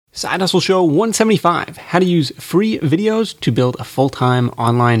Side Hustle Show 175, how to use free videos to build a full-time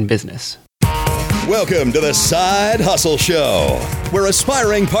online business. Welcome to the Side Hustle Show, where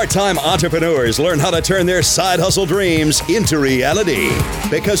aspiring part-time entrepreneurs learn how to turn their side hustle dreams into reality.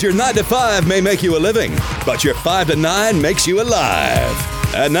 Because your 9 to 5 may make you a living, but your 5 to 9 makes you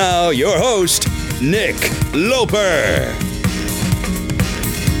alive. And now, your host, Nick Loper.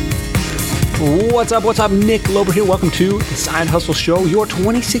 What's up? Nick Loper here. Welcome to the Side Hustle Show, your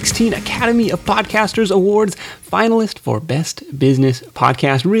 2016 Academy of Podcasters Awards finalist for Best Business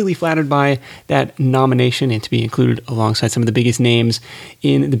Podcast. Really flattered by that nomination and to be included alongside some of the biggest names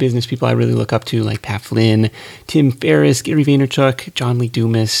in the business, people I really look up to, like Pat Flynn, Tim Ferriss, Gary Vaynerchuk, John Lee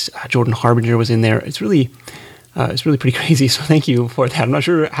Dumas, Jordan Harbinger was in there. It's really pretty crazy, so thank you for that. I'm not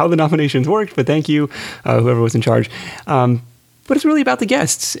sure how the nominations worked, but thank you, whoever was in charge. But it's really about the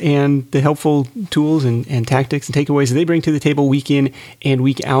guests and the helpful tools and tactics and takeaways that they bring to the table week in and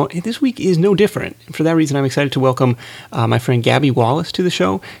week out. And this week is no different. And for that reason, I'm excited to welcome my friend Gabby Wallace to the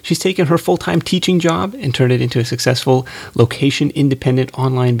show. She's taken her full-time teaching job and turned it into a successful location-independent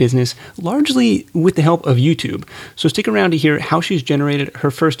online business, largely with the help of YouTube. So stick around to hear how she's generated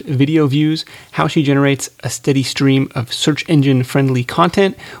her first video views, how she generates a steady stream of search engine-friendly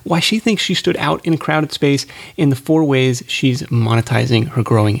content, why she thinks she stood out in a crowded space, and the 4 ways she's monetizing her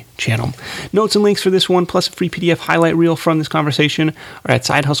growing channel. Notes and links for this one, plus a free PDF highlight reel from this conversation, are at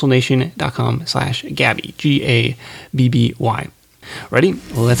sidehustlenation.com/Gabby, Gabby. Ready?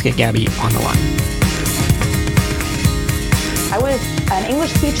 Let's get Gabby on the line. I was an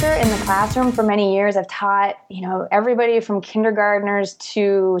English teacher in the classroom for many years. I've taught, everybody from kindergartners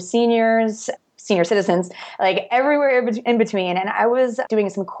to senior citizens, like everywhere in between. And I was doing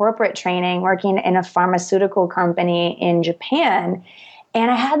some corporate training, working in a pharmaceutical company in Japan.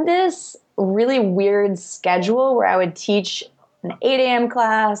 And I had this really weird schedule where I would teach an 8 a.m.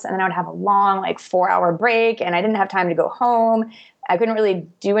 class, and then I would have a long, 4-hour break, and I didn't have time to go home. I couldn't really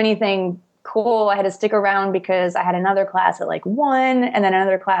do anything cool. I had to stick around because I had another class at 1, and then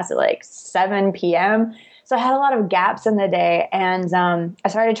another class at 7 p.m. So I had a lot of gaps in the day. And I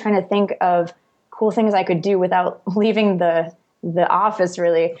started trying to think of cool things I could do without leaving the office,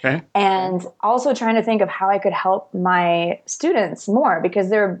 really. Okay. And also trying to think of how I could help my students more,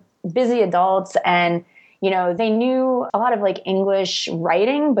 because they're busy adults and, they knew a lot of English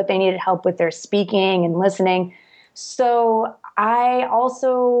writing, but they needed help with their speaking and listening. So I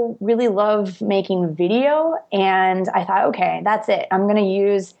also really love making video, and I thought, okay, that's it. I'm going to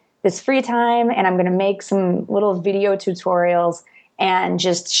use this free time and I'm going to make some little video tutorials and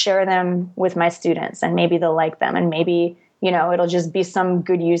just share them with my students, and maybe they'll like them, and maybe, it'll just be some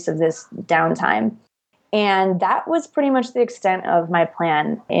good use of this downtime. And that was pretty much the extent of my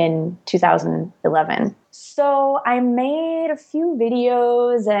plan in 2011. So I made a few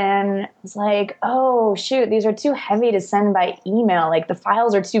videos and was like, oh, shoot, these are too heavy to send by email. The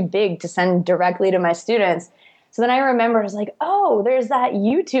files are too big to send directly to my students. So then I remember, I was like, oh, there's that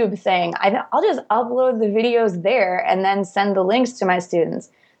YouTube thing. I'll just upload the videos there and then send the links to my students.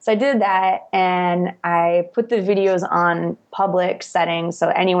 So I did that, and I put the videos on public settings so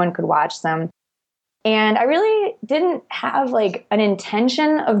anyone could watch them. And I really didn't have an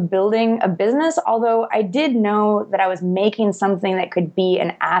intention of building a business, although I did know that I was making something that could be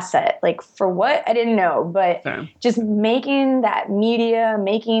an asset. For what? I didn't know, but just making that media,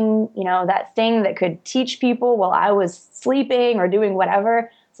 making, that thing that could teach people while I was sleeping or doing whatever.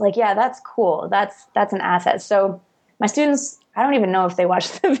 It's yeah, that's cool. That's an asset. So my students, I don't even know if they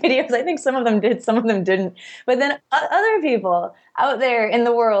watched the videos. I think some of them did, some of them didn't. But then other people out there in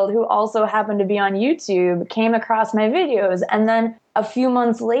the world who also happened to be on YouTube came across my videos. And then a few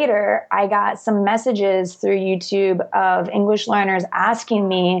months later, I got some messages through YouTube of English learners asking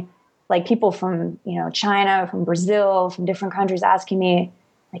me, people from, China, from Brazil, from different countries, asking me,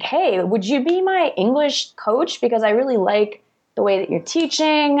 hey, would you be my English coach? Because I really like the way that you're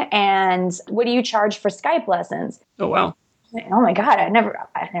teaching. And what do you charge for Skype lessons? Oh, wow. Oh my God, I never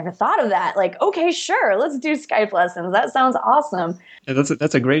thought of that. Okay, sure, let's do Skype lessons. That sounds awesome. Yeah,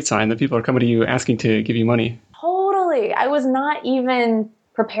 that's a great sign that people are coming to you asking to give you money. Totally. I was not even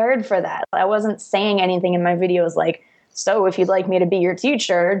prepared for that. I wasn't saying anything in my videos so if you'd like me to be your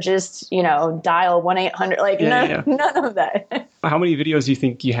teacher, just, dial 1-800. None of that. How many videos do you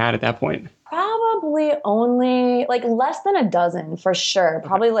think you had at that point? Probably only less than a dozen for sure. Okay.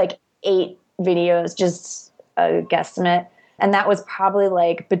 Probably 8 videos, just a guesstimate. And that was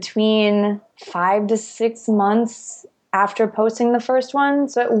probably between 5 to 6 months after posting the first one.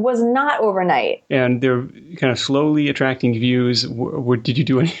 So it was not overnight. And they're kind of slowly attracting views. Did you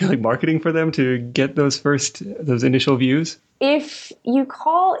do any like marketing for them to get those initial views? If you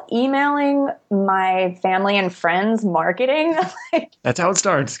call emailing my family and friends marketing, that's how it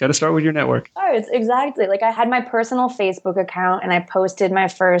starts. Got to start with your network. Oh, it's exactly. Like, I had my personal Facebook account and I posted my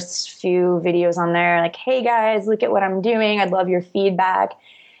first few videos on there. Like, hey guys, look at what I'm doing. I'd love your feedback.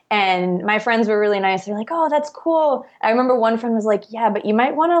 And my friends were really nice. They're like, oh, that's cool. I remember one friend was like, yeah, but you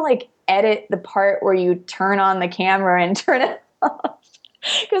might want to like edit the part where you turn on the camera and turn it off.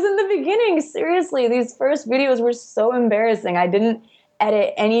 Because in the beginning, seriously, these first videos were so embarrassing. I didn't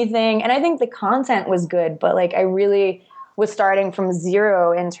edit anything. And I think the content was good, but like I really was starting from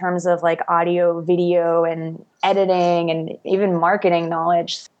zero in terms of like audio, video, and editing, and even marketing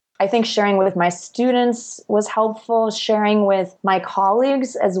knowledge. I think sharing with my students was helpful, sharing with my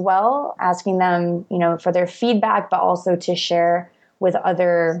colleagues as well, asking them, for their feedback, but also to share with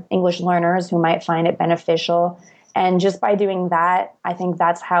other English learners who might find it beneficial. And just by doing that, I think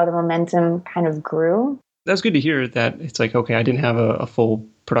that's how the momentum kind of grew. That's good to hear that it's like, okay, I didn't have a full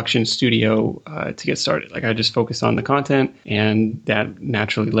production studio to get started. Like I just focused on the content, and that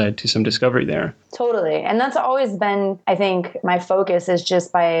naturally led to some discovery there. Totally. And that's always been, I think, my focus is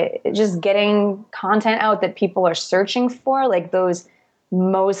just by just getting content out that people are searching for, like those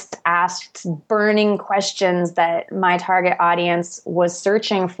most asked burning questions that my target audience was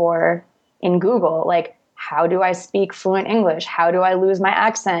searching for in Google. Like, how do I speak fluent English? How do I lose my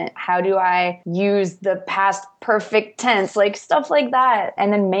accent? How do I use the past perfect tense? Like stuff like that.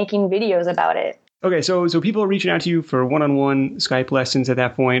 And then making videos about it. Okay, so people are reaching out to you for one-on-one Skype lessons at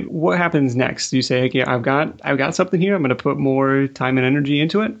that point. What happens next? Do you say, okay, I've got something here. I'm going to put more time and energy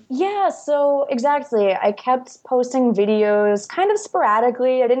into it? Yeah, so exactly. I kept posting videos kind of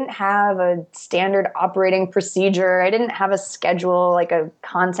sporadically. I didn't have a standard operating procedure. I didn't have a schedule, like a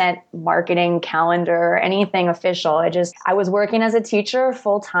content marketing calendar, anything official. I was working as a teacher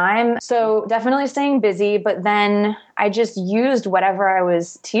full time. So definitely staying busy, but then I just used whatever I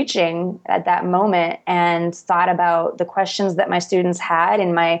was teaching at that moment and thought about the questions that my students had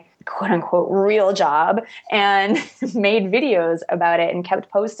in my quote unquote real job and made videos about it and kept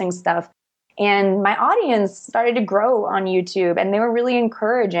posting stuff. And my audience started to grow on YouTube, and they were really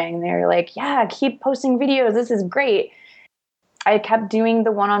encouraging. They were like, yeah, keep posting videos. This is great. I kept doing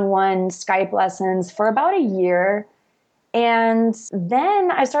the one-on-one Skype lessons for about a year. And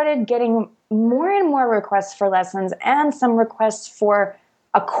then I started getting more and more requests for lessons and some requests for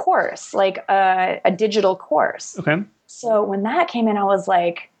a course, like a digital course. Okay. So when that came in, I was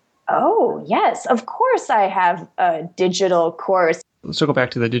like, oh, yes, of course I have a digital course. Let's circle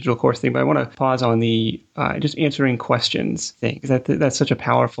back to the digital course thing, but I want to pause on the just answering questions thing, because that's such a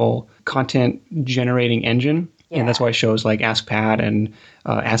powerful content generating engine. Yeah. And that's why shows like Ask Pat and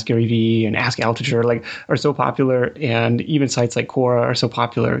Ask Gary Vee and Ask Altucher are so popular. And even sites like Quora are so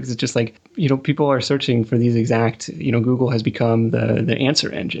popular because it's just like, people are searching for these exact, Google has become the answer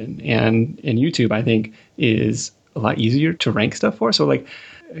engine. And YouTube, I think, is a lot easier to rank stuff for. So like,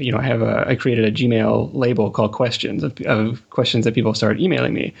 I created a Gmail label called questions of questions that people start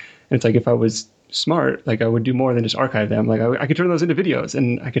emailing me. And it's like, if I was smart, like I would do more than just archive them. Like I could turn those into videos,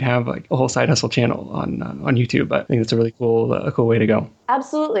 and I could have like a whole side hustle channel on YouTube. But I think that's a really cool way to go.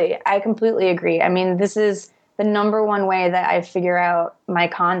 Absolutely. I completely agree. I mean, this is the number one way that I figure out my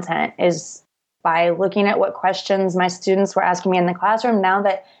content is by looking at what questions my students were asking me in the classroom. Now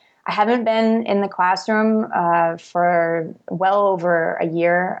that I haven't been in the classroom for well over a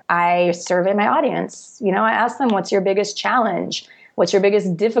year, I survey my audience. I ask them, what's your biggest challenge? What's your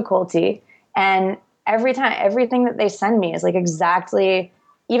biggest difficulty? And every time, everything that they send me is like exactly,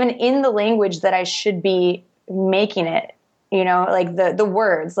 even in the language that I should be making it, like the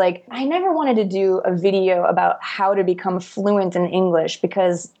words. Like I never wanted to do a video about how to become fluent in English,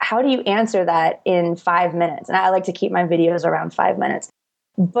 because how do you answer that in 5 minutes? And I like to keep my videos around 5 minutes.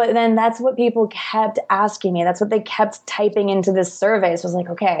 But then that's what people kept asking me. That's what they kept typing into this survey. So I was like,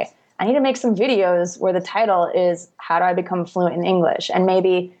 okay, I need to make some videos where the title is how do I become fluent in English? And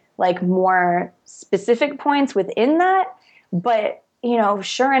maybe like more specific points within that. But,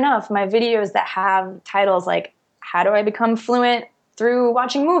 sure enough, my videos that have titles like how do I become fluent through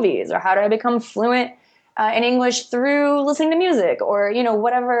watching movies, or how do I become fluent in English through listening to music, or,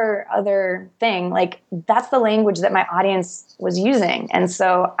 whatever other thing, like that's the language that my audience was using. And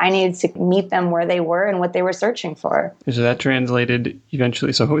so I needed to meet them where they were and what they were searching for. So that translated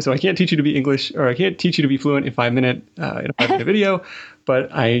eventually. So I can't teach you to be English, or I can't teach you to be fluent in 5 minute, in a 5 minute video, but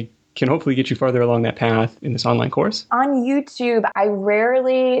I can hopefully get you farther along that path in this online course? On YouTube, I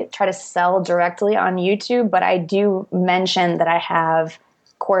rarely try to sell directly on YouTube, but I do mention that I have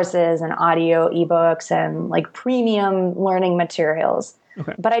courses and audio ebooks and like premium learning materials.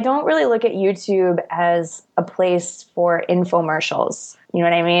 Okay. But I don't really look at YouTube as a place for infomercials. You know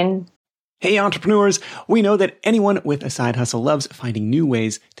what I mean? Hey, entrepreneurs, we know that anyone with a side hustle loves finding new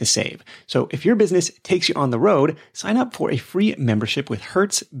ways to save. So if your business takes you on the road, sign up for a free membership with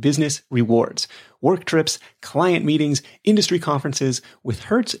Hertz Business Rewards. Work trips, client meetings, industry conferences. With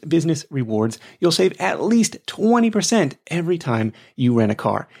Hertz Business Rewards, you'll save at least 20% every time you rent a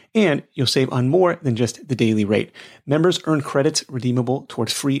car. And you'll save on more than just the daily rate. Members earn credits redeemable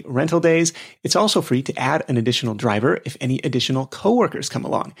towards free rental days. It's also free to add an additional driver if any additional coworkers come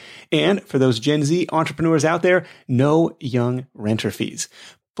along. And for those Gen Z entrepreneurs out there, no young renter fees.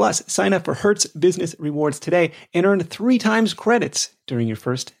 Plus, sign up for Hertz Business Rewards today and earn 3 times credits during your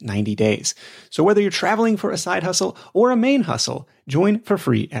first 90 days. So whether you're traveling for a side hustle or a main hustle, join for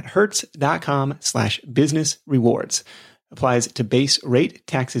free at hertz.com/business rewards. Applies to base rate,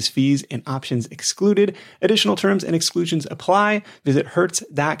 taxes, fees, and options excluded. Additional terms and exclusions apply. Visit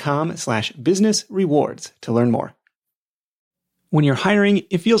hertz.com/business rewards to learn more. When you're hiring,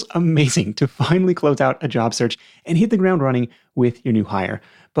 it feels amazing to finally close out a job search and hit the ground running with your new hire.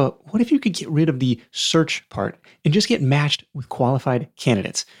 But what if you could get rid of the search part and just get matched with qualified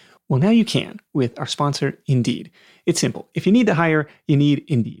candidates? Well, now you can with our sponsor, Indeed. It's simple. If you need to hire, you need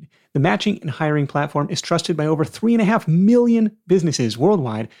Indeed. The matching and hiring platform is trusted by over 3.5 million businesses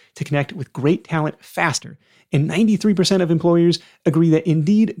worldwide to connect with great talent faster. And 93% of employers agree that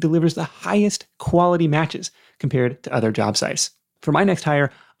Indeed delivers the highest quality matches compared to other job sites. For my next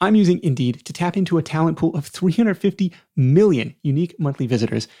hire, I'm using Indeed to tap into a talent pool of 350 million unique monthly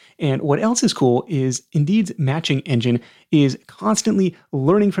visitors. And what else is cool is Indeed's matching engine is constantly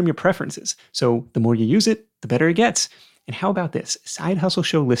learning from your preferences. So the more you use it, the better it gets. And how about this? Side Hustle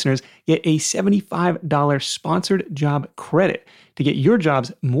Show listeners get a $75 sponsored job credit to get your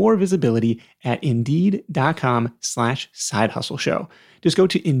jobs more visibility at Indeed.com/sidehustleshow. Just go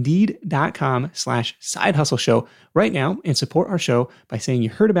to Indeed.com/sidehustleshow right now and support our show by saying you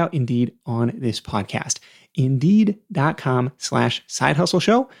heard about Indeed on this podcast.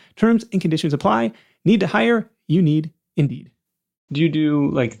 Indeed.com/sidehustleshow. Terms and conditions apply. Need to hire? You need Indeed. Do you do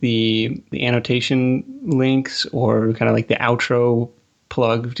like the annotation links or kind of like the outro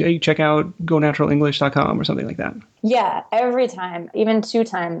plug? Do you check out gonaturalenglish.com or something like that? Yeah, every time, even 2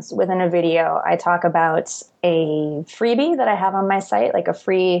 times within a video, I talk about a freebie that I have on my site, like a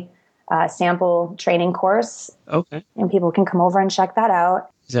free sample training course. Okay. And people can come over and check that out.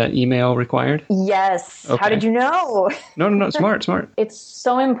 Is that email required? Yes. Okay. How did you know? No. Smart. It's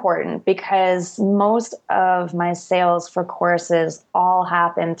so important because most of my sales for courses all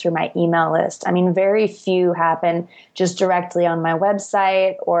happen through my email list. I mean, very few happen just directly on my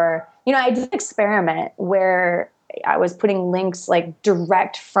website or, I did an experiment where I was putting links like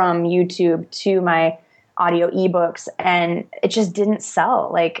direct from YouTube to my audio ebooks and it just didn't sell.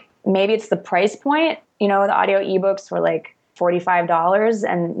 Like maybe it's the price point, the audio ebooks were like $45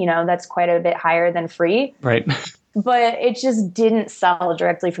 and, that's quite a bit higher than free. Right. But it just didn't sell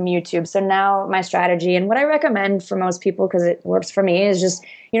directly from YouTube. So now my strategy and what I recommend for most people, because it works for me, is just,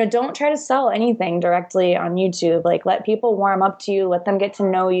 don't try to sell anything directly on YouTube. Like let people warm up to you, let them get to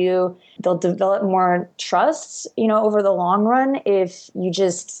know you. They'll develop more trust, over the long run if you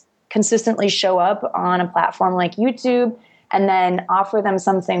just consistently show up on a platform like YouTube and then offer them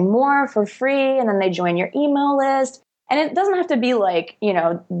something more for free. And then they join your email list. And it doesn't have to be like,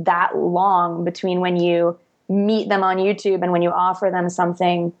 that long between when you meet them on YouTube and when you offer them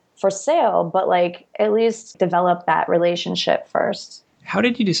something for sale, but like at least develop that relationship first. How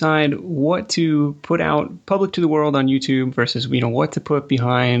did you decide what to put out public to the world on YouTube versus, what to put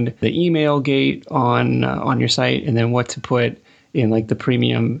behind the email gate on your site and then what to put in like the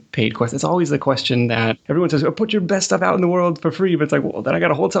premium paid course? It's always the question that everyone says, put your best stuff out in the world for free. But it's like, well, then I got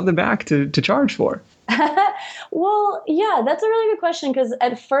to hold something back to charge for. Well, yeah, that's a really good question because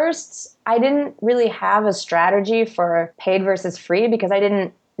at first I didn't really have a strategy for paid versus free because I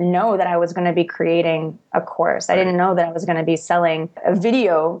didn't know that I was going to be creating a course. I didn't know that I was going to be selling a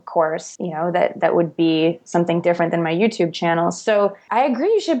video course, that would be something different than my YouTube channel. So I agree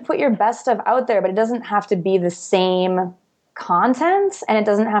you should put your best stuff out there, but it doesn't have to be the same content and it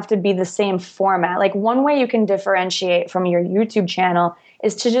doesn't have to be the same format. Like one way you can differentiate from your YouTube channel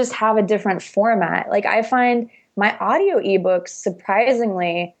is to just have a different format. Like I find my audio ebooks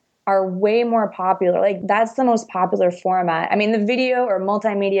surprisingly are way more popular. Like that's the most popular format. I mean, the video or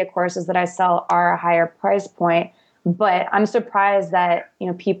multimedia courses that I sell are a higher price point, But I'm surprised that,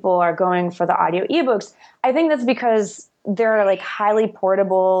 people are going for the audio ebooks. I think that's because they're like highly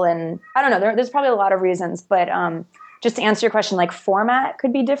portable, and I don't know, there's probably a lot of reasons, but just to answer your question, like format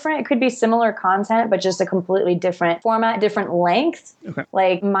could be different. It could be similar content, but just a completely different format, different length. Okay.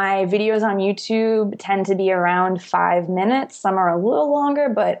 Like my videos on YouTube tend to be around 5 minutes. Some are a little longer,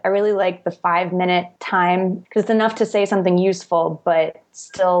 but I really like the 5-minute time because it's enough to say something useful, but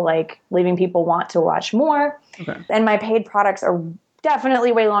still like leaving people want to watch more. Okay. And my paid products are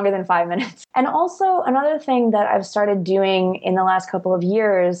definitely way longer than 5 minutes. And also another thing that I've started doing in the last couple of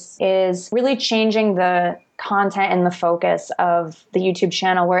years is really changing the content and the focus of the YouTube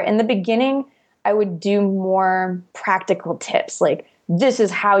channel, where in the beginning, I would do more practical tips, like this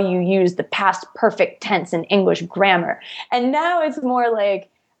is how you use the past perfect tense in English grammar. And now it's more like,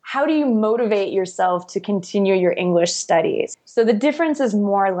 how do you motivate yourself to continue your English studies? So the difference is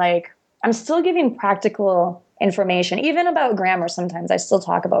more like, I'm still giving practical information, even about grammar. Sometimes I still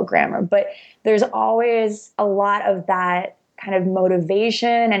talk about grammar, but there's always a lot of that kind of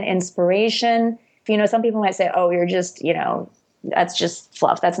motivation and inspiration. Some people might say, oh, you're just, that's just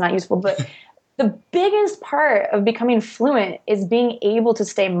fluff. That's not useful. But the biggest part of becoming fluent is being able to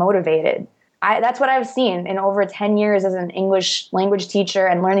stay motivated. That's what I've seen in over 10 years as an English language teacher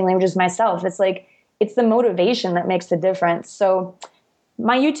and learning languages myself. It's like, it's the motivation that makes the difference. So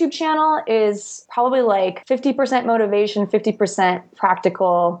my YouTube channel is probably like 50% motivation, 50%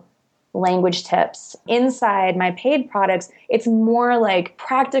 practical language tips. Inside my paid products, it's more like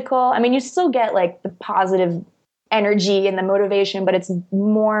practical. I mean, you still get like the positive energy and the motivation, but it's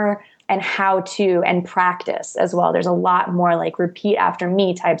more and how to and practice as well. There's a lot more like repeat after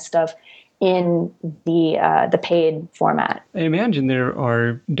me type stuff in the paid format. I imagine there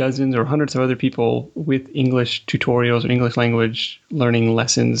are dozens or hundreds of other people with English tutorials or English language learning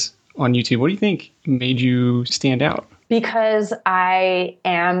lessons on YouTube. What do you think made you stand out? Because I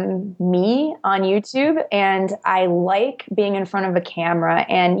am me on YouTube and I like being in front of a camera.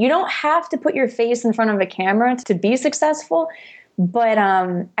 And you don't have to put your face in front of a camera to be successful. But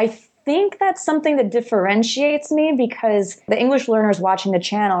I think that's something that differentiates me, because the English learners watching the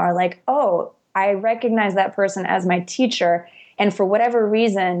channel are like, oh, I recognize that person as my teacher. And for whatever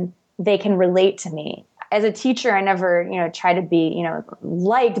reason, they can relate to me. As a teacher, I never, try to be,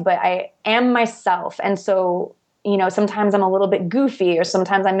 liked, but I am myself. And so sometimes I'm a little bit goofy, or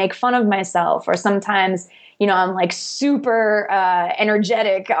sometimes I make fun of myself, or sometimes, I'm like super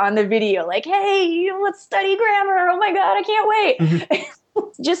energetic on the video, like, hey, let's study grammar. Oh my God, I can't wait.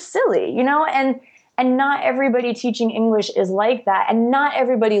 Mm-hmm. Just silly, and not everybody teaching English is like that. And not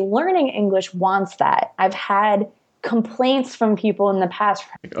everybody learning English wants that. I've had complaints from people in the past.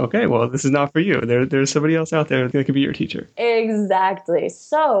 Okay, well, this is not for you. There's somebody else out there that could be your teacher. Exactly.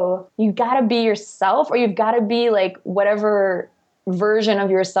 So you got to be yourself, or you've got to be like whatever version of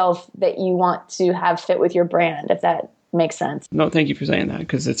yourself that you want to have fit with your brand, if that makes sense. No, thank you for saying that,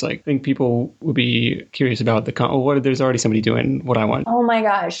 because it's like, I think people would be curious about there's already somebody doing what I want. Oh my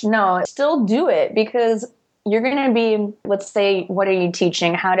gosh, no, still do it, because you're going to be, let's say, what are you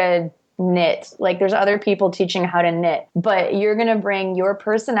teaching? How to knit. Like there's other people teaching how to knit, but you're going to bring your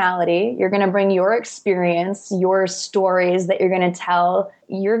personality, you're going to bring your experience, your stories that you're going to tell.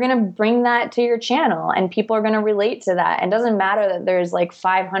 You're going to bring that to your channel, and people are going to relate to that. And it doesn't matter that there's like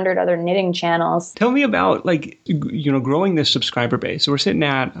 500 other knitting channels. Tell me about growing this subscriber base. So we're sitting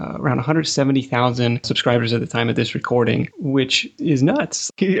at around 170,000 subscribers at the time of this recording, which is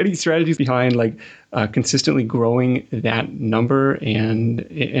nuts. Any strategies behind consistently growing that number,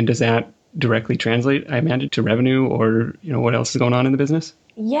 and does that directly translate, I imagine, to revenue, or what else is going on in the business?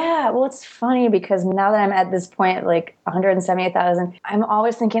 Yeah, well, it's funny because now that I'm at this point, like 178,000, I'm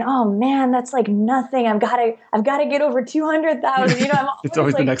always thinking, oh man, that's like nothing. I've got to get over 200,000. It's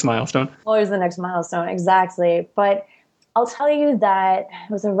always the next milestone. Always the next milestone, exactly. But I'll tell you that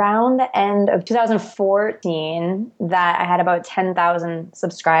it was around the end of 2014 that I had about 10,000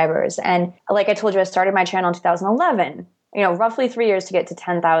 subscribers. And like I told you, I started my channel in 2011. Roughly 3 years to get to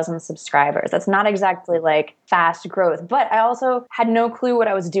 10,000 subscribers. That's not exactly like fast growth, but I also had no clue what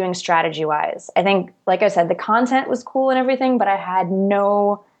I was doing strategy-wise. I think, like I said, the content was cool and everything, but I had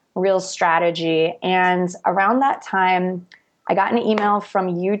no real strategy. And around that time, I got an email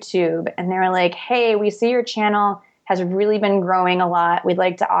from YouTube, and they were like, hey, we see your channel has really been growing a lot. We'd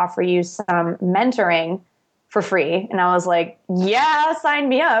like to offer you some mentoring for free. And I was like, yeah, sign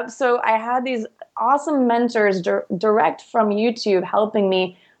me up. So I had these awesome mentors direct from YouTube helping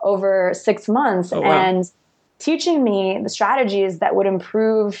me over 6 months. Oh, wow. And teaching me the strategies that would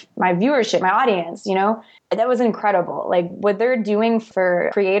improve my viewership, my audience, you know? That was incredible. Like what they're doing for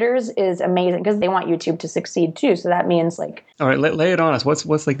creators is amazing because they want YouTube to succeed too. So that means like... All right, lay it on us.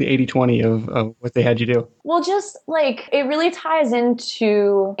 What's like the 80-20 of what they had you do? Well, just like it really ties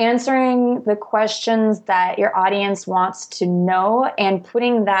into answering the questions that your audience wants to know and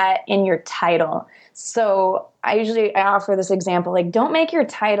putting that in your title. So I offer this example, like don't make your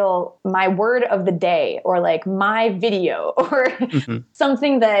title my word of the day or like my video or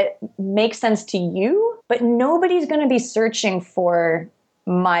something that makes sense to you, but nobody's going to be searching for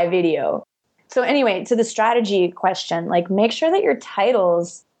my video. So anyway, to the strategy question, like make sure that your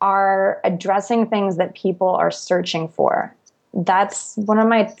titles are addressing things that people are searching for. That's one of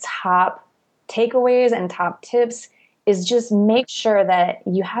my top takeaways and top tips is just make sure that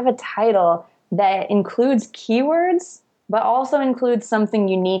you have a title that includes keywords, but also includes something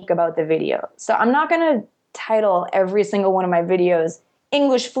unique about the video. So I'm not going to title every single one of my videos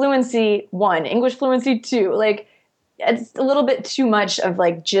English Fluency 1, English Fluency 2. Like it's a little bit too much of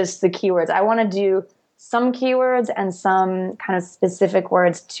like just the keywords. I want to do some keywords and some kind of specific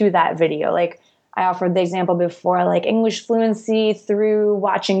words to that video. Like I offered the example before, like English fluency through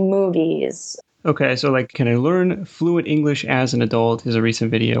watching movies. Okay, so like, can I learn fluent English as an adult is a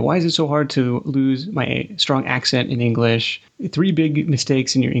recent video. Why is it so hard to lose my strong accent in English? 3 big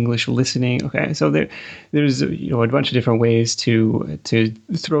mistakes in your English listening. Okay, so there's a bunch of different ways to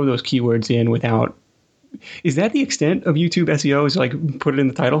throw those keywords in without... Is that the extent of YouTube SEO? Is like put it in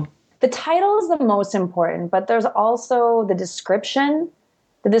the title? The title is the most important, but there's also the description.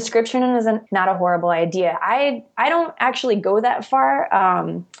 The description is not a horrible idea. I don't actually go that far.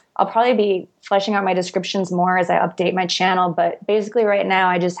 I'll probably be fleshing out my descriptions more as I update my channel. But basically right now,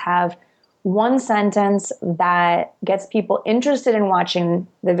 I just have one sentence that gets people interested in watching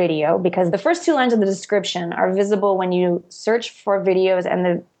the video because the first 2 lines of the description are visible when you search for videos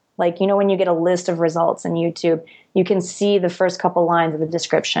and when you get a list of results in YouTube, you can see the first couple lines of the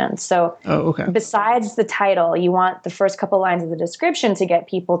description. So besides the title, you want the first couple lines of the description to get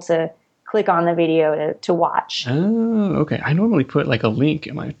people to click on the video to watch. Oh, okay. I normally put like a link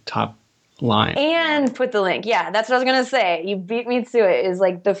in my top line. And put the link. Yeah, that's what I was going to say. You beat me to it. Is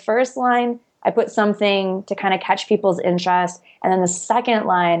like the first line, I put something to kind of catch people's interest. And then the second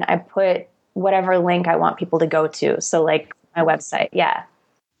line, I put whatever link I want people to go to. So like my website. Yeah.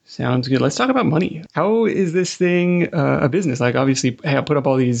 Sounds good. Let's talk about money. How is this thing a business? Like, obviously, hey, I put up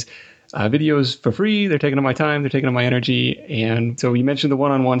all these videos for free. They're taking up my time. They're taking up my energy. And so you mentioned the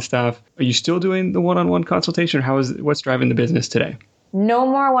one-on-one stuff. Are you still doing the one-on-one consultation? Or what's driving the business today? No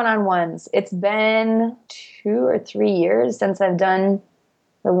more one-on-ones. It's been 2 or 3 years since I've done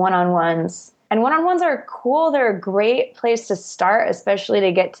the one-on-ones. And one-on-ones are cool. They're a great place to start, especially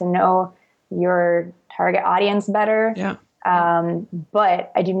to get to know your target audience better. Yeah.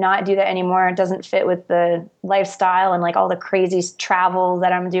 But I do not do that anymore. It doesn't fit with the lifestyle and like all the crazy travel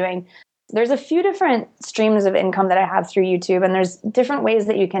that I'm doing. There's a few different streams of income that I have through YouTube, and there's different ways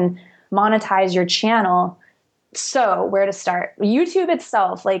that you can monetize your channel. So where to start? YouTube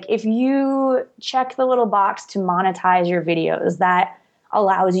itself, like if you check the little box to monetize your videos, that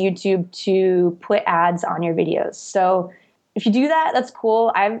allows YouTube to put ads on your videos. So if you do that, that's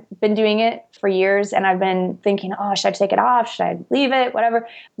cool. I've been doing it for years and I've been thinking, oh, should I take it off? Should I leave it? Whatever.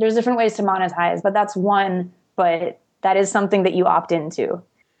 There's different ways to monetize, but that's one, but that is something that you opt into.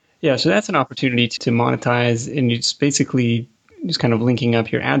 Yeah, so that's an opportunity to monetize, and it's basically just kind of linking up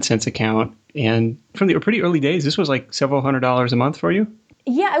your AdSense account. And from the pretty early days, this was like several $100s a month for you?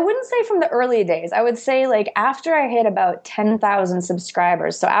 Yeah, I wouldn't say from the early days. I would say like after I hit about 10,000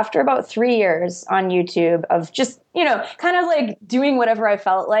 subscribers. So after about 3 years on YouTube of just, kind of like doing whatever I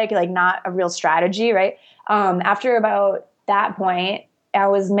felt like not a real strategy, right? After about that point, I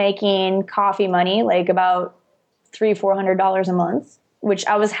was making coffee money, like about $300-400 a month, which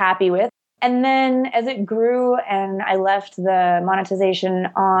I was happy with. And then as it grew and I left the monetization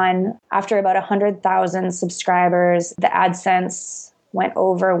on after about 100,000 subscribers, the AdSense went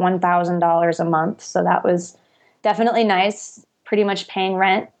over $1,000 a month. So that was definitely nice, pretty much paying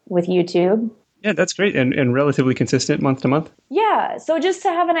rent with YouTube. Yeah, that's great. And relatively consistent month to month? Yeah. So just to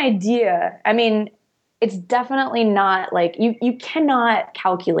have an idea, I mean, it's definitely not like you cannot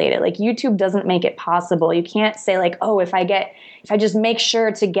calculate it. Like YouTube doesn't make it possible. You can't say like, oh, if I just make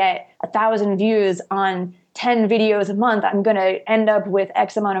sure to get 1,000 views on 10 videos a month, I'm going to end up with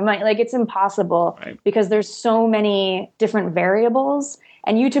X amount of money. Like it's impossible, right? Because there's so many different variables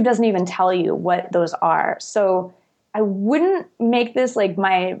and YouTube doesn't even tell you what those are. So I wouldn't make this like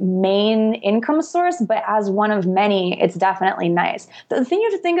my main income source, but as one of many, it's definitely nice. The thing you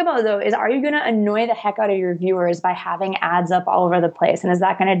have to think about though is, are you going to annoy the heck out of your viewers by having ads up all over the place? And is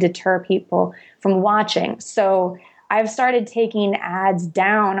that going to deter people from watching? So I've started taking ads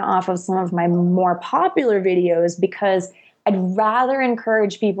down off of some of my more popular videos because I'd rather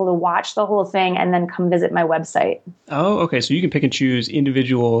encourage people to watch the whole thing and then come visit my website. Oh, okay. So you can pick and choose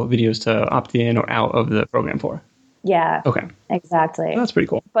individual videos to opt in or out of the program for. Yeah. Okay. Exactly. Well, that's pretty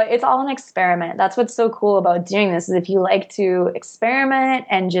cool. But it's all an experiment. That's what's so cool about doing this, is if you like to experiment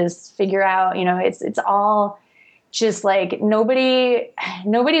and just figure out, it's all just like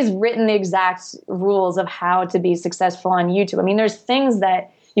nobody's written the exact rules of how to be successful on YouTube. I mean, there's things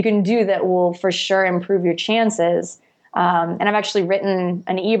that you can do that will for sure improve your chances. And I've actually written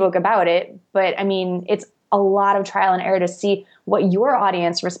an ebook about it, but I mean, it's a lot of trial and error to see what your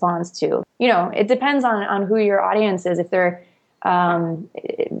audience responds to. It depends on who your audience is. If they're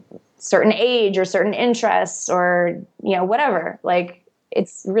certain age or certain interests or, whatever, like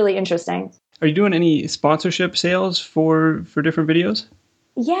it's really interesting. Are you doing any sponsorship sales for different videos?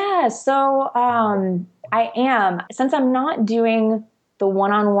 Yeah. So, I am, since I'm not doing the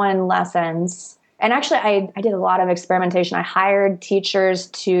one-on-one lessons, and actually I did a lot of experimentation. I hired teachers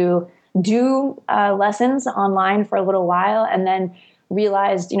to do lessons online for a little while and then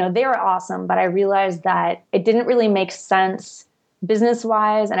realized, they were awesome, but I realized that it didn't really make sense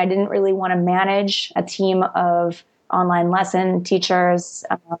business-wise, and I didn't really want to manage a team of online lesson teachers.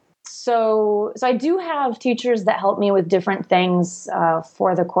 So I do have teachers that help me with different things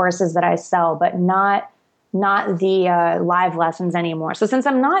for the courses that I sell, but not the live lessons anymore. So since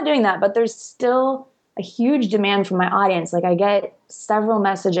I'm not doing that, but there's still a huge demand from my audience. Like I get several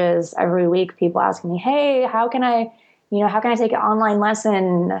messages every week, people asking me, hey, how can I take an online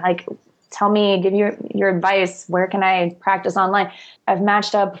lesson? Like, tell me, give your advice. Where can I practice online? I've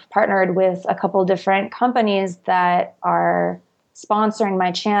partnered with a couple different companies that are sponsoring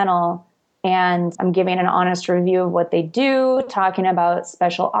my channel, and I'm giving an honest review of what they do, talking about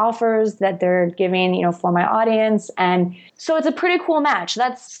special offers that they're giving, for my audience. And so it's a pretty cool match.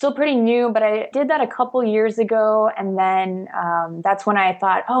 That's still pretty new, but I did that a couple years ago. And then that's when I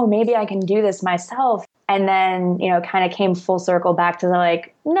thought, oh, maybe I can do this myself. And then, kind of came full circle back to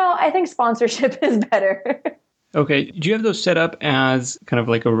no, I think sponsorship is better. Okay. Do you have those set up as kind of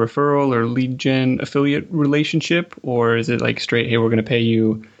like a referral or lead gen affiliate relationship? Or is it like straight, hey, we're going to pay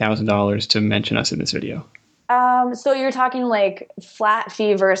you $1,000 to mention us in this video? So you're talking like flat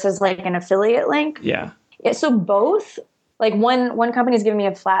fee versus like an affiliate link? Yeah. So both, like one company is giving me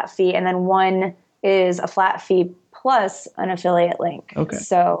a flat fee, and then one is a flat fee plus an affiliate link. Okay.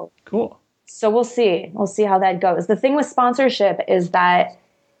 So cool. So we'll see. We'll see how that goes. The thing with sponsorship is that,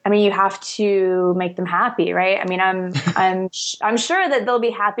 you have to make them happy, right? I'm sure that they'll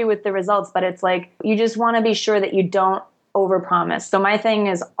be happy with the results, but it's like, you just want to be sure that you don't overpromise. So my thing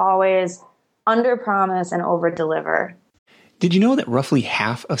is always underpromise and overdeliver. Did you know that roughly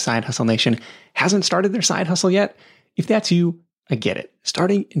half of Side Hustle Nation hasn't started their side hustle yet? If that's you, I get it.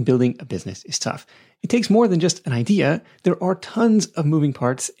 Starting and building a business is tough. It takes more than just an idea. There are tons of moving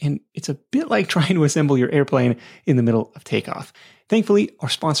parts, and it's a bit like trying to assemble your airplane in the middle of takeoff. Thankfully, our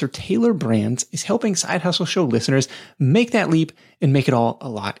sponsor Taylor Brands is helping Side Hustle Show listeners make that leap and make it all a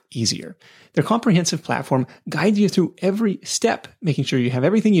lot easier. Their comprehensive platform guides you through every step, making sure you have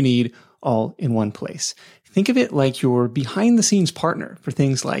everything you need all in one place. Think of it like your behind-the-scenes partner for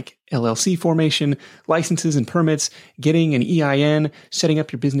things like LLC formation, licenses and permits, getting an EIN, setting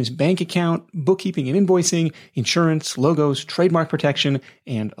up your business bank account, bookkeeping and invoicing, insurance, logos, trademark protection,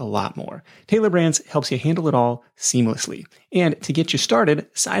 and a lot more. Taylor Brands helps you handle it all seamlessly. And to get you started,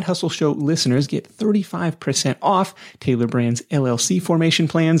 Side Hustle Show listeners get 35% off Taylor Brands LLC formation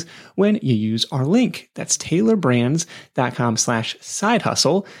plans when you use our link. That's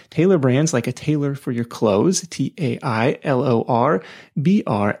taylorbrands.com/sidehustle. Taylor Brands, like a tailor for your clothes,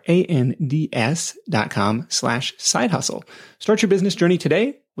 TaylorBrands.com/sidehustle. Start your business journey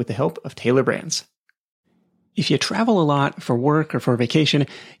today with the help of Taylor Brands. If you travel a lot for work or for vacation,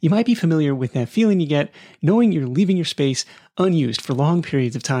 you might be familiar with that feeling you get knowing you're leaving your space unused for long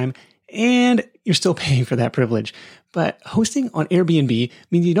periods of time, and you're still paying for that privilege. But hosting on Airbnb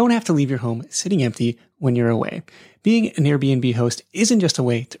means you don't have to leave your home sitting empty when you're away. Being an Airbnb host isn't just a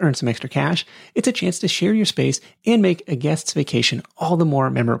way to earn some extra cash. It's a chance to share your space and make a guest's vacation all the more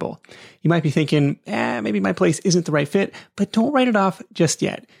memorable. You might be thinking, maybe my place isn't the right fit, but don't write it off just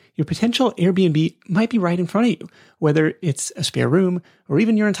yet. Your potential Airbnb might be right in front of you. Whether it's a spare room or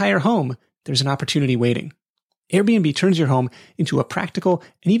even your entire home, there's an opportunity waiting. Airbnb turns your home into a practical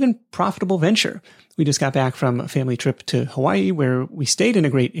and even profitable venture. We just got back from a family trip to Hawaii where we stayed in a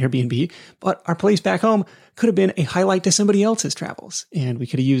great Airbnb, but our place back home could have been a highlight to somebody else's travels, and we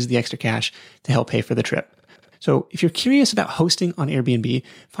could have used the extra cash to help pay for the trip. So if you're curious about hosting on Airbnb,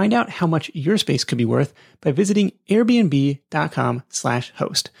 find out how much your space could be worth by visiting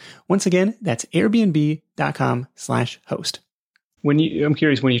airbnb.com/host. Once again, that's airbnb.com/host. I'm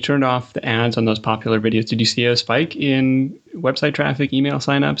curious, when you turned off the ads on those popular videos, did you see a spike in website traffic, email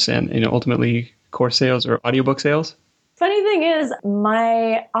signups, and ultimately course sales or audiobook sales? Funny thing is,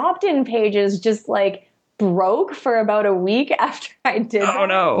 my opt-in pages just broke for about a week after I did that. Oh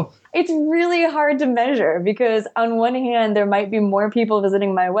no. It's really hard to measure because on one hand, there might be more people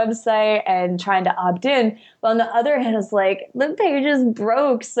visiting my website and trying to opt in. But on the other hand, it's the pages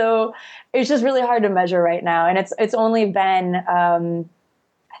broke. So it's just really hard to measure right now. And it's only been, I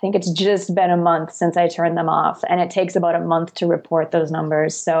think it's just been a month since I turned them off. And it takes about a month to report those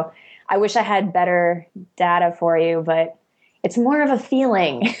numbers. So I wish I had better data for you, but it's more of a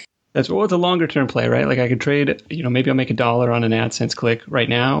feeling. It's a longer term play, right? I could trade, maybe I'll make $1 on an AdSense click right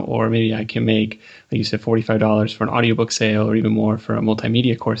now, or maybe I can make, like you said, $45 for an audiobook sale or even more for a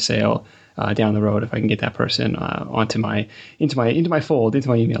multimedia course sale down the road if I can get that person into my fold, into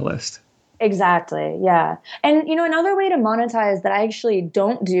my email list. Exactly. Yeah. And, another way to monetize that I actually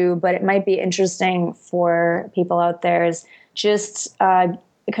don't do, but it might be interesting for people out there is just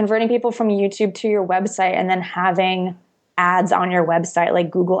converting people from YouTube to your website and then having ads on your website, like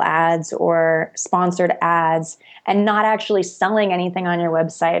Google ads or sponsored ads, and not actually selling anything on your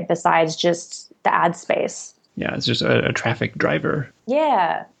website besides just the ad space. Yeah, it's just a traffic driver.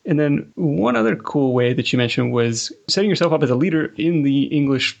 Yeah. And then one other cool way that you mentioned was setting yourself up as a leader in the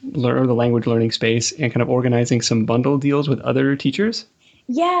English or the language learning space and kind of organizing some bundle deals with other teachers.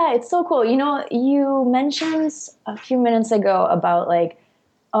 Yeah, it's so cool. You mentioned a few minutes ago about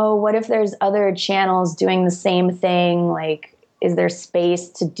oh, what if there's other channels doing the same thing? Is there space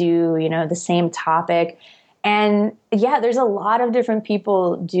to do, the same topic? And yeah, there's a lot of different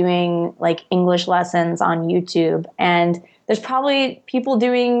people doing English lessons on YouTube. And there's probably people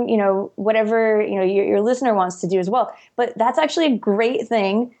doing, whatever, your listener wants to do as well. But that's actually a great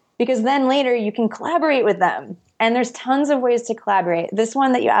thing because then later you can collaborate with them. And there's tons of ways to collaborate. This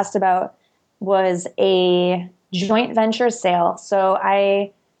one that you asked about was a joint venture sale. So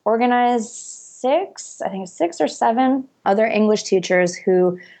I organized 6 or 7 other English teachers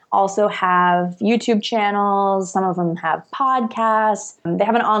who also have YouTube channels. Some of them have podcasts. They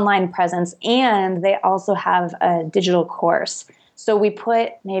have an online presence, and they also have a digital course. So we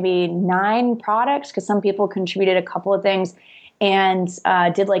put maybe 9 products, because some people contributed a couple of things, and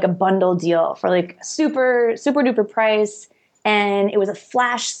did a bundle deal for super, super duper price. And it was a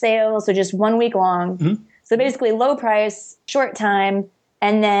flash sale, so just 1 week long. Mm-hmm. So basically low price, short time,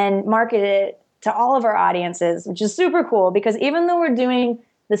 and then market it to all of our audiences, which is super cool because even though we're doing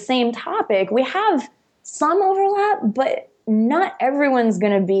the same topic, we have some overlap, but not everyone's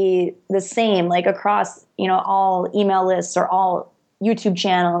going to be the same, across, all email lists or all YouTube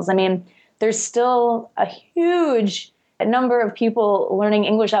channels. I mean, there's still a huge number of people learning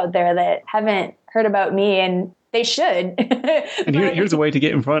English out there that haven't heard about me, and they should. And here's a way to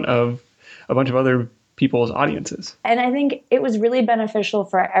get in front of a bunch of other people's audiences. And I think it was really beneficial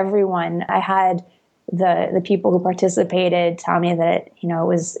for everyone. I had the people who participated tell me that it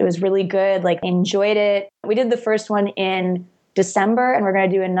was really good, enjoyed it. We did the first one in December, and we're going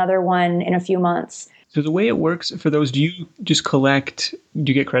to do another one in a few months. So the way it works for those, do you get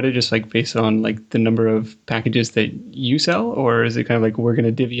credit just based on the number of packages that you sell, or is it kind of we're going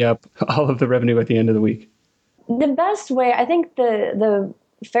to divvy up all of the revenue at the end of the week? The best way, I think the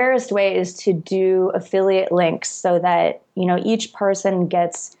fairest way is to do affiliate links so that, each person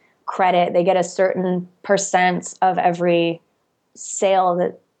gets credit. They get a certain percent of every sale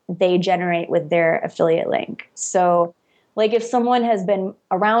that they generate with their affiliate link. So if someone has been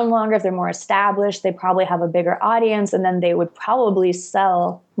around longer, if they're more established, they probably have a bigger audience, and then they would probably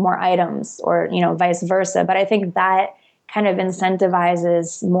sell more items or, vice versa. But I think that kind of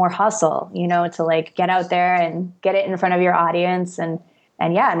incentivizes more hustle, to get out there and get it in front of your audience and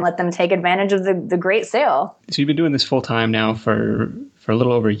let them take advantage of the great sale. So you've been doing this full time now for a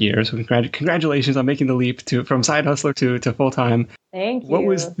little over a year. So congratulations on making the leap from side hustler to full time. Thank you. What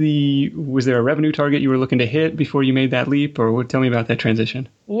was there a revenue target you were looking to hit before you made that leap, or tell me about that transition?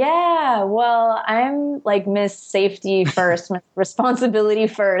 Yeah, well, I'm Miss Safety first, Miss Responsibility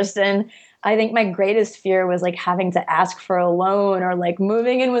first. And I think my greatest fear was like having to ask for a loan or like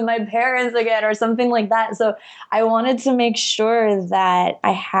moving in with my parents again or something like that. So I wanted to make sure that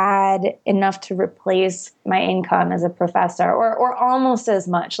I had enough to replace my income as a professor or almost as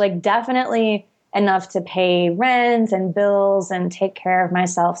much, like definitely enough to pay rent and bills and take care of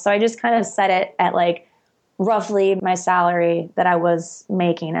myself. So I just kind of set it at like roughly my salary that I was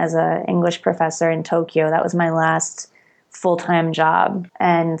making as an English professor in Tokyo. That was my last full-time job.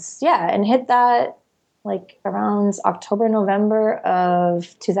 And hit that like around October, November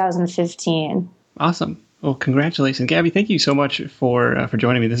of 2015. Awesome. Well, congratulations, Gabby. Thank you so much for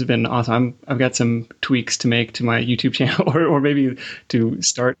joining me. This has been awesome. I've got some tweaks to make to my YouTube channel, or maybe to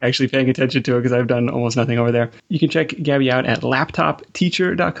start actually paying attention to it because I've done almost nothing over there. You can check Gabby out at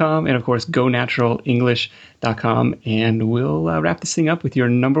laptopteacher.com and, of course, gonaturalenglish.com. And we'll wrap this thing up with your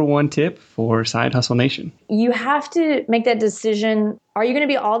number one tip for Side Hustle Nation. You have to make that decision. Are you going to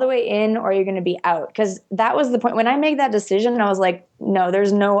be all the way in or are you going to be out? Because that was the point. When I made that decision, I was like, no,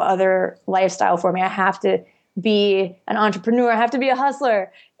 there's no other lifestyle for me. I have to be an entrepreneur. I have to be a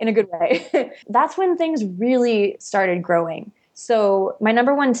hustler in a good way. That's when things really started growing. So my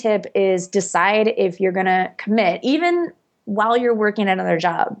number one tip is decide if you're going to commit, even while you're working another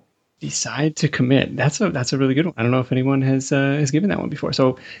job. Decide to commit. That's a really good one. I don't know if anyone has given that one before.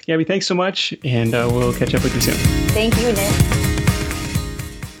 So, Gabby, thanks so much, and we'll catch up with you soon. Thank you, Nick.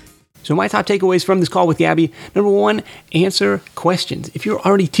 So my top takeaways from this call with Gabby: number one, answer questions. If you're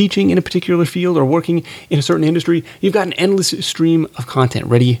already teaching in a particular field or working in a certain industry, you've got an endless stream of content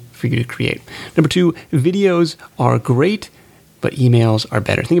ready for you to create. Number two, videos are great, but emails are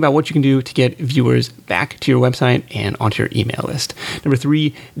better. Think about what you can do to get viewers back to your website and onto your email list. Number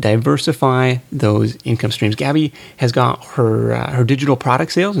three, diversify those income streams. Gabby has got her digital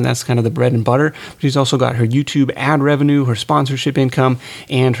product sales, and that's kind of the bread and butter. She's also got her YouTube ad revenue, her sponsorship income,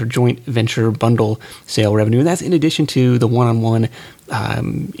 and her joint venture bundle sale revenue. And that's in addition to the one-on-one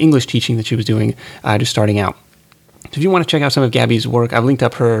English teaching that she was doing just starting out. So if you want to check out some of Gabby's work, I've linked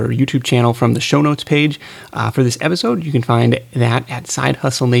up her YouTube channel from the show notes page for this episode. You can find that at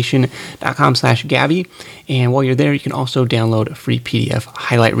sidehustlenation.com/Gabby. And while you're there, you can also download a free PDF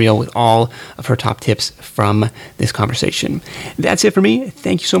highlight reel with all of her top tips from this conversation. That's it for me.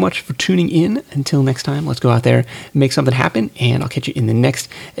 Thank you so much for tuning in. Until next time, let's go out there, make something happen, and I'll catch you in the next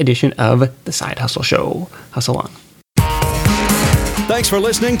edition of The Side Hustle Show. Hustle on. Thanks for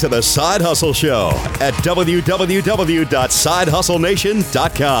listening to The Side Hustle Show at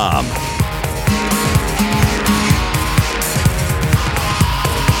www.sidehustlenation.com.